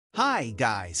Hi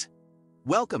guys!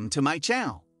 Welcome to my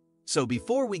channel. So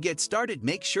before we get started,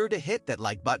 make sure to hit that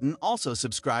like button, also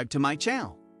subscribe to my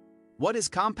channel. What is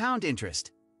compound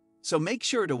interest? So make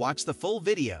sure to watch the full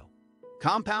video.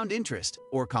 Compound interest,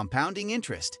 or compounding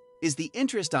interest, is the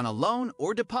interest on a loan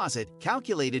or deposit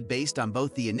calculated based on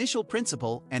both the initial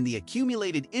principal and the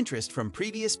accumulated interest from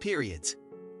previous periods.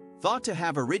 Thought to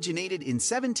have originated in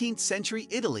 17th century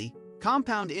Italy,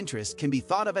 compound interest can be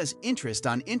thought of as interest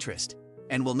on interest,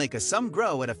 and will make a sum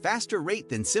grow at a faster rate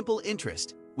than simple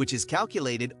interest, which is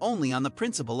calculated only on the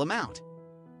principal amount.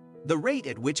 The rate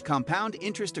at which compound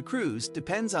interest accrues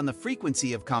depends on the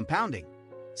frequency of compounding,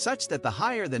 such that the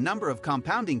higher the number of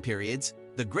compounding periods,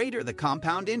 the greater the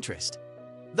compound interest.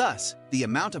 Thus, the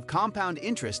amount of compound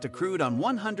interest accrued on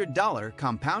 $100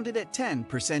 compounded at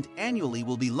 10% annually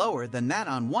will be lower than that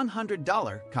on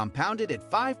 $100 compounded at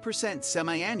 5%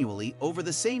 semi-annually over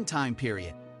the same time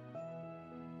period.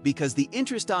 Because the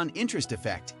interest-on-interest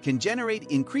effect can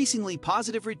generate increasingly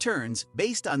positive returns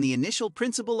based on the initial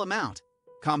principal amount,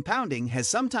 compounding has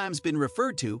sometimes been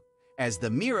referred to as the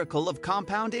miracle of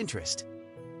compound interest.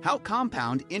 How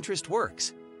compound interest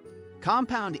works.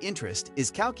 Compound interest is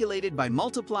calculated by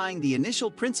multiplying the initial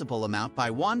principal amount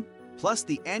by 1 plus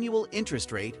the annual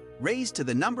interest rate raised to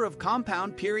the number of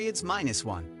compound periods minus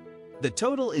 1. The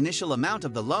total initial amount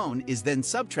of the loan is then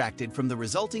subtracted from the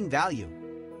resulting value.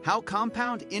 How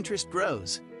compound interest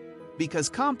grows. Because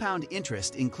compound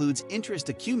interest includes interest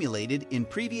accumulated in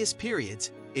previous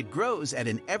periods, it grows at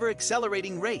an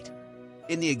ever-accelerating rate.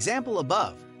 In the example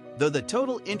above, though the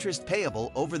total interest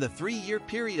payable over the 3-year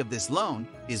period of this loan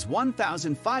is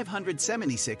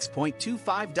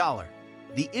 $1,576.25,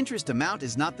 the interest amount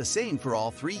is not the same for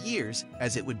all 3 years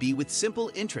as it would be with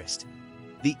simple interest.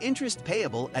 The interest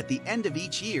payable at the end of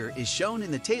each year is shown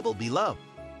in the table below.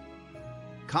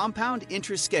 Compound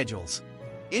interest schedules.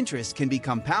 Interest can be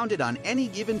compounded on any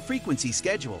given frequency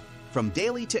schedule, from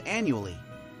daily to annually.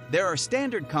 There are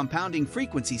standard compounding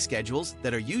frequency schedules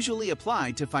that are usually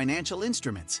applied to financial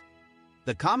instruments.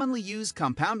 The commonly used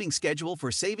compounding schedule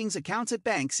for savings accounts at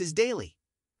banks is daily.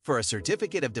 For a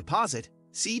certificate of deposit,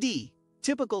 CD,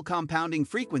 typical compounding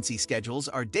frequency schedules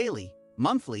are daily,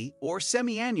 monthly, or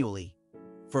semi-annually.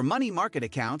 For money market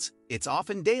accounts, it's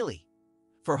often daily.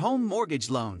 For home mortgage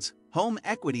loans, home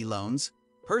equity loans,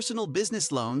 personal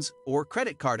business loans, or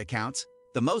credit card accounts,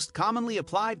 the most commonly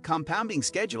applied compounding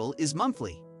schedule is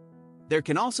monthly. There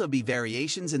can also be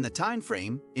variations in the time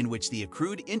frame in which the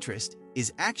accrued interest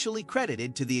is actually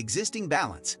credited to the existing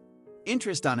balance.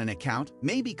 Interest on an account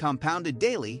may be compounded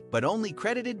daily but only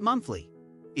credited monthly.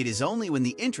 It is only when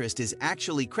the interest is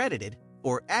actually credited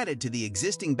or added to the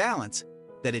existing balance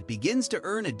that it begins to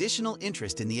earn additional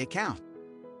interest in the account.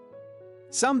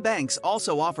 Some banks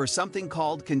also offer something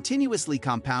called continuously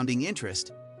compounding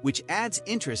interest, which adds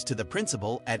interest to the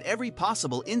principal at every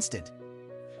possible instant.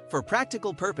 For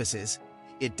practical purposes,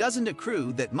 it doesn't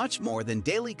accrue that much more than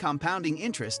daily compounding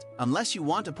interest unless you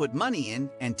want to put money in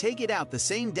and take it out the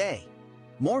same day.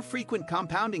 More frequent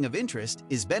compounding of interest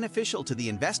is beneficial to the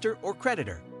investor or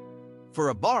creditor. For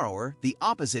a borrower, the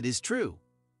opposite is true.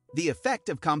 The effect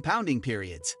of compounding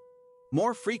periods.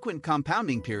 More frequent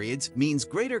compounding periods means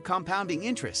greater compounding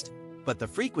interest, but the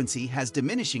frequency has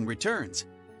diminishing returns.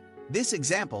 This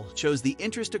example shows the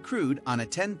interest accrued on a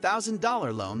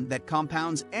 $10,000 loan that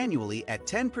compounds annually at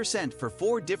 10% for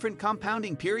 4 different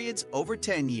compounding periods over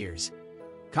 10 years.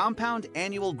 Compound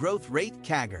Annual Growth Rate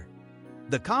cagger.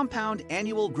 The Compound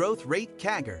Annual Growth Rate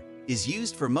cagger is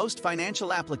used for most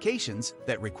financial applications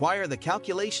that require the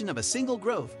calculation of a single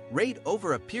growth rate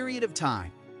over a period of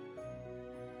time.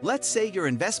 Let's say your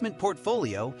investment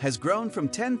portfolio has grown from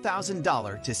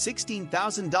 $10,000 to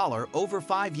 $16,000 over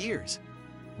 5 years.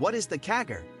 What is the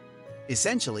cagger?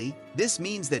 Essentially, this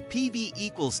means that PV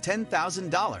equals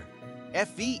 $10,000,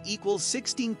 FV equals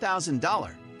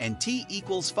 $16,000, and T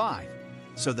equals 5.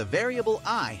 So the variable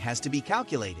I has to be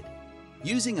calculated.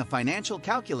 Using a financial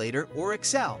calculator or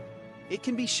Excel, it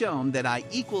can be shown that I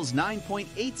equals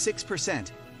 9.86%.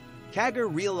 Cagger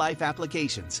real-life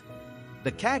applications.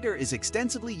 The cagger is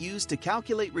extensively used to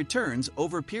calculate returns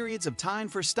over periods of time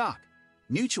for stock,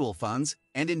 mutual funds,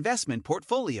 and investment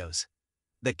portfolios.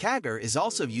 The cagger is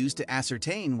also used to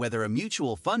ascertain whether a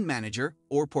mutual fund manager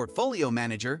or portfolio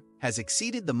manager has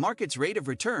exceeded the market's rate of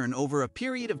return over a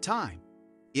period of time.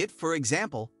 If, for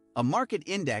example, a market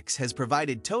index has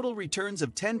provided total returns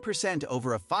of 10%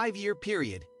 over a 5-year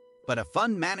period, but a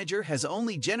fund manager has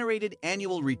only generated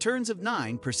annual returns of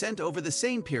 9% over the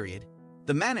same period,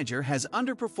 the manager has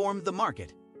underperformed the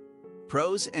market.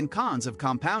 pros and cons of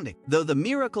compounding. Though the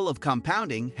miracle of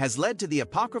compounding has led to the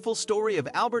apocryphal story of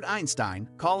Albert Einstein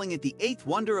calling it the eighth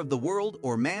wonder of the world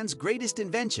or man's greatest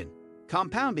invention,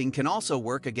 compounding can also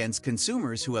work against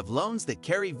consumers who have loans that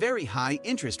carry very high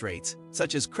interest rates,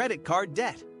 such as credit card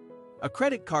debt. A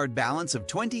credit card balance of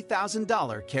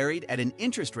 $20,000 carried at an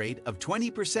interest rate of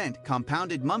 20%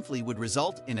 compounded monthly would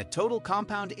result in a total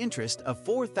compound interest of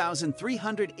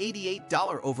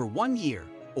 $4,388 over 1 year,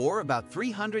 or about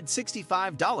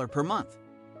 $365 per month.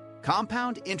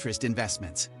 Compound interest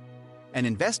investments. An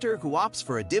investor who opts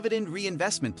for a dividend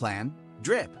reinvestment plan,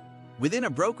 DRIP, within a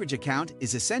brokerage account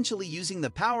is essentially using the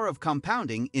power of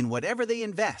compounding in whatever they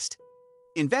invest.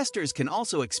 Investors can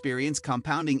also experience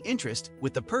compounding interest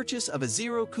with the purchase of a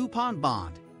zero-coupon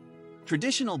bond.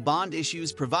 Traditional bond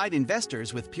issues provide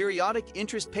investors with periodic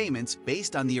interest payments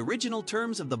based on the original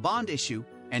terms of the bond issue,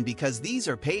 and because these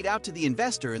are paid out to the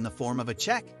investor in the form of a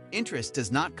check, interest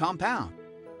does not compound.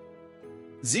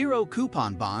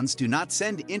 Zero-coupon bonds do not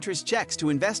send interest checks to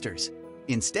investors.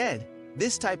 Instead,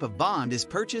 this type of bond is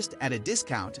purchased at a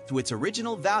discount to its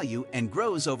original value and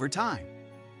grows over time.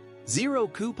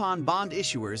 Zero-coupon bond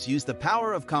issuers use the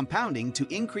power of compounding to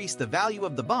increase the value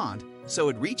of the bond so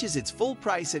it reaches its full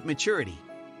price at maturity.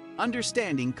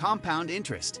 Understanding compound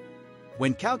interest.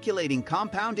 When calculating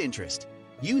compound interest,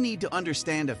 you need to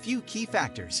understand a few key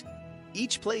factors.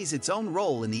 Each plays its own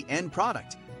role in the end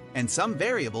product, and some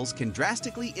variables can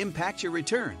drastically impact your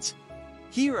returns.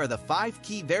 Here are the 5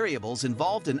 key variables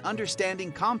involved in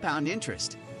understanding compound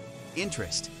interest.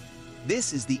 Interest.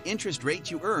 This is the interest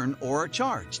rate you earn or are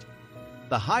charged.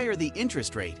 The higher the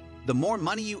interest rate, the more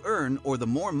money you earn or the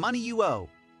more money you owe.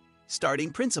 Starting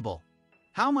principal.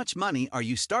 How much money are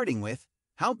you starting with?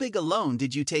 How big a loan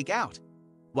did you take out?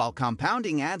 While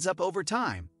compounding adds up over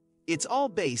time, it's all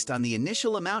based on the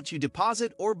initial amount you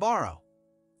deposit or borrow.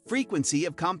 Frequency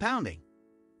of compounding.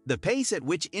 The pace at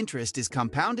which interest is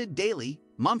compounded daily,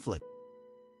 monthly,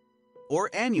 or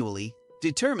annually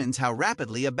determines how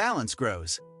rapidly a balance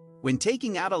grows. When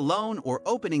taking out a loan or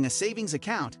opening a savings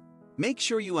account, make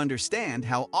sure you understand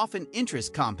how often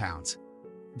interest compounds.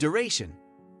 Duration.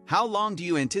 How long do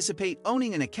you anticipate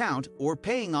owning an account or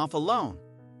paying off a loan?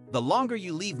 The longer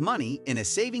you leave money in a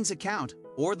savings account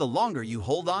or the longer you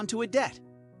hold on to a debt,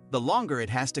 the longer it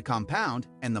has to compound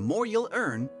and the more you'll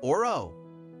earn or owe.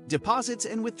 Deposits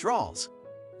and withdrawals.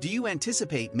 Do you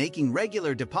anticipate making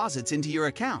regular deposits into your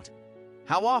account?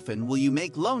 How often will you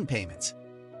make loan payments?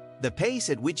 The pace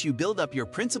at which you build up your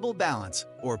principal balance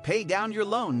or pay down your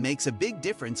loan makes a big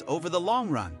difference over the long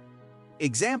run.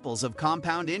 Examples of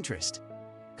compound interest.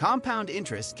 Compound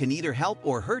interest can either help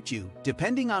or hurt you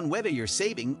depending on whether you're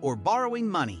saving or borrowing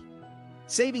money.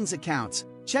 Savings accounts,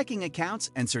 checking accounts,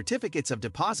 and certificates of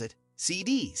deposit,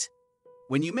 CDs.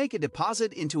 When you make a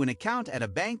deposit into an account at a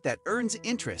bank that earns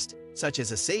interest, such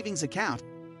as a savings account,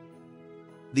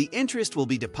 the interest will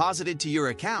be deposited to your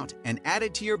account and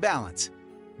added to your balance.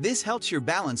 This helps your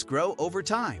balance grow over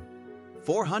time.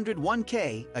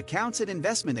 401k accounts and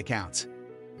investment accounts.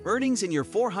 Earnings in your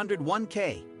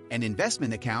 401k and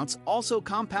investment accounts also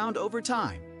compound over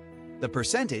time. The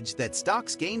percentage that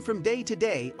stocks gain from day to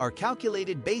day are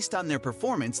calculated based on their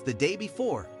performance the day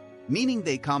before, meaning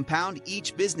they compound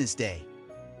each business day.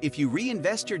 If you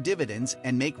reinvest your dividends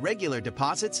and make regular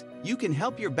deposits, you can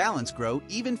help your balance grow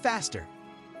even faster.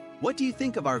 What do you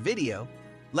think of our video?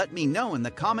 Let me know in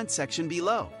the comment section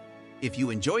below. If you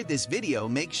enjoyed this video,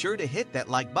 make sure to hit that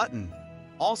like button.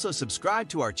 Also subscribe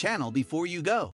to our channel before you go.